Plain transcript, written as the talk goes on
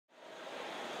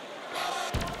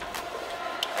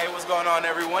what's going on,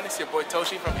 everyone? It's your boy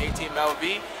Toshi from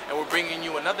ATEAMLV, and we're bringing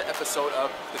you another episode of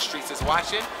The Streets is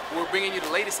Watching. We're bringing you the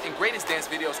latest and greatest dance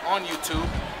videos on YouTube.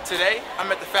 Today,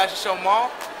 I'm at the Fashion Show Mall.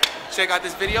 Check out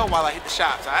this video while I hit the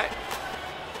shops, alright?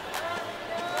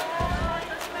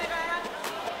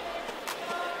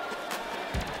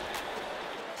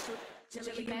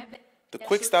 The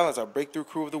Quick Style is our breakthrough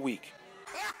crew of the week.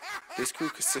 This crew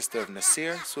consists of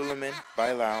Nasir, Suleiman,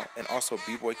 Bailao, and also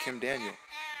B-Boy Kim Daniel.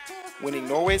 Winning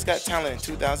Norway's Got Talent in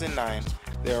 2009,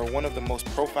 they are one of the most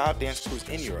profiled dance crews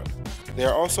in Europe. They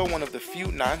are also one of the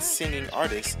few non-singing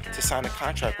artists to sign a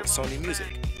contract with Sony Music.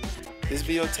 This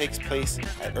video takes place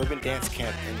at Urban Dance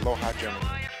Camp in Loha, Germany.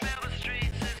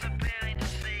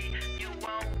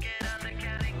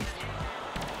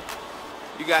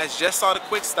 You guys just saw the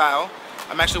Quick Style.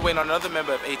 I'm actually waiting on another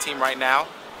member of ATEAM right now.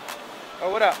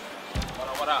 Oh, what up?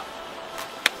 What up?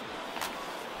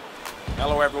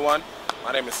 Hello everyone,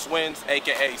 my name is Swins,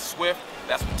 aka Swift,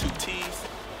 that's with 2 T's.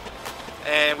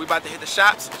 And we about to hit the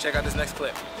shops. Check out this next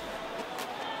clip.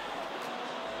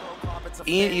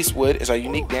 Ian Eastwood is our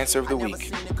unique dancer of the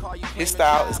week. His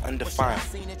style is undefined.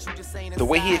 The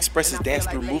way he expresses dance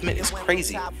through movement is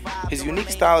crazy. His unique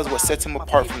style is what sets him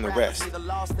apart from the rest.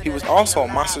 He was also a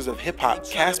Monsters of Hip Hop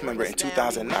cast member in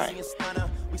 2009.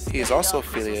 He is also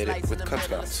affiliated with Cub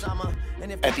Scouts.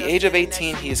 At the age of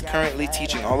 18, he is currently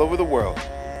teaching all over the world.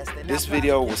 This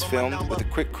video was filmed with a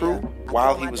quick crew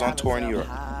while he was on tour in Europe.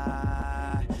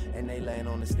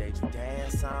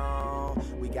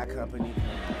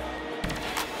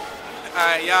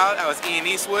 Alright y'all, that was Ian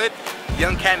Eastwood.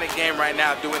 Young cat in the game right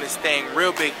now doing his thing,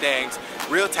 real big things,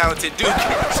 real talented dude.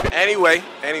 Anyway,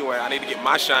 I need to get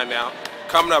my shine now.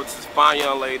 Coming up to this fine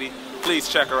young lady, please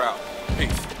check her out.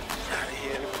 Peace.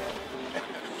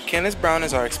 Candace Brown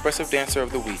is our expressive dancer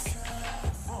of the week.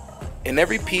 In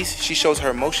every piece, she shows her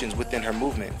emotions within her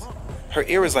movements. Her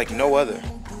ear is like no other.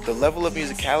 The level of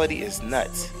musicality is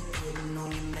nuts.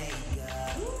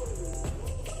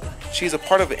 She is a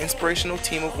part of an inspirational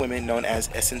team of women known as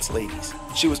Essence Ladies.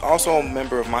 She was also a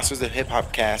member of Monsters of Hip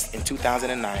Hop cast in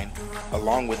 2009,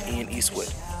 along with Ian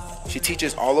Eastwood. She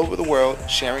teaches all over the world,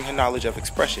 sharing her knowledge of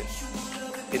expression.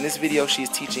 In this video, she is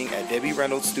teaching at Debbie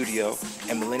Reynolds' studio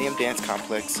and Millennium Dance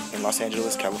Complex in Los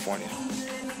Angeles, California.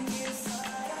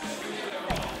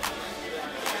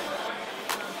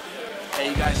 Hey,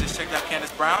 you guys just checked out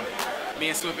Candace Brown. Me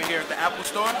and Swift here at the Apple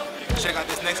Store. Check out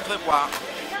this next clip while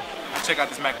I check out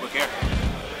this MacBook Air.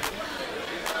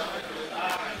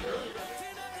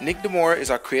 Nick Demoura is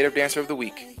our creative dancer of the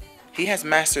week. He has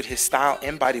mastered his style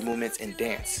and body movements in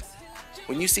dance.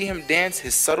 When you see him dance,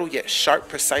 his subtle yet sharp,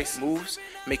 precise moves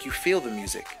make you feel the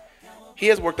music. He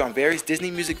has worked on various Disney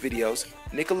music videos,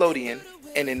 Nickelodeon,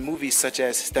 and in movies such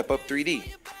as Step Up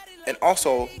 3D, and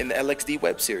also in the LXD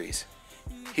web series.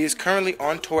 He is currently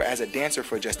on tour as a dancer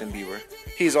for Justin Bieber.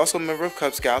 He is also a member of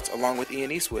Cub Scouts along with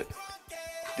Ian Eastwood.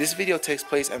 This video takes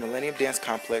place at Millennium Dance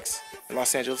Complex in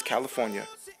Los Angeles, California,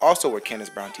 also where Candace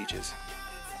Brown teaches.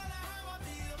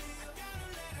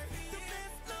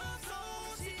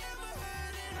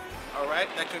 Alright,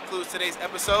 that concludes today's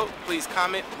episode. Please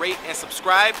comment, rate, and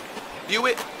subscribe. View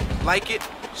it, like it,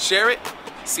 share it.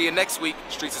 See you next week.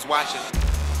 Streets is watching.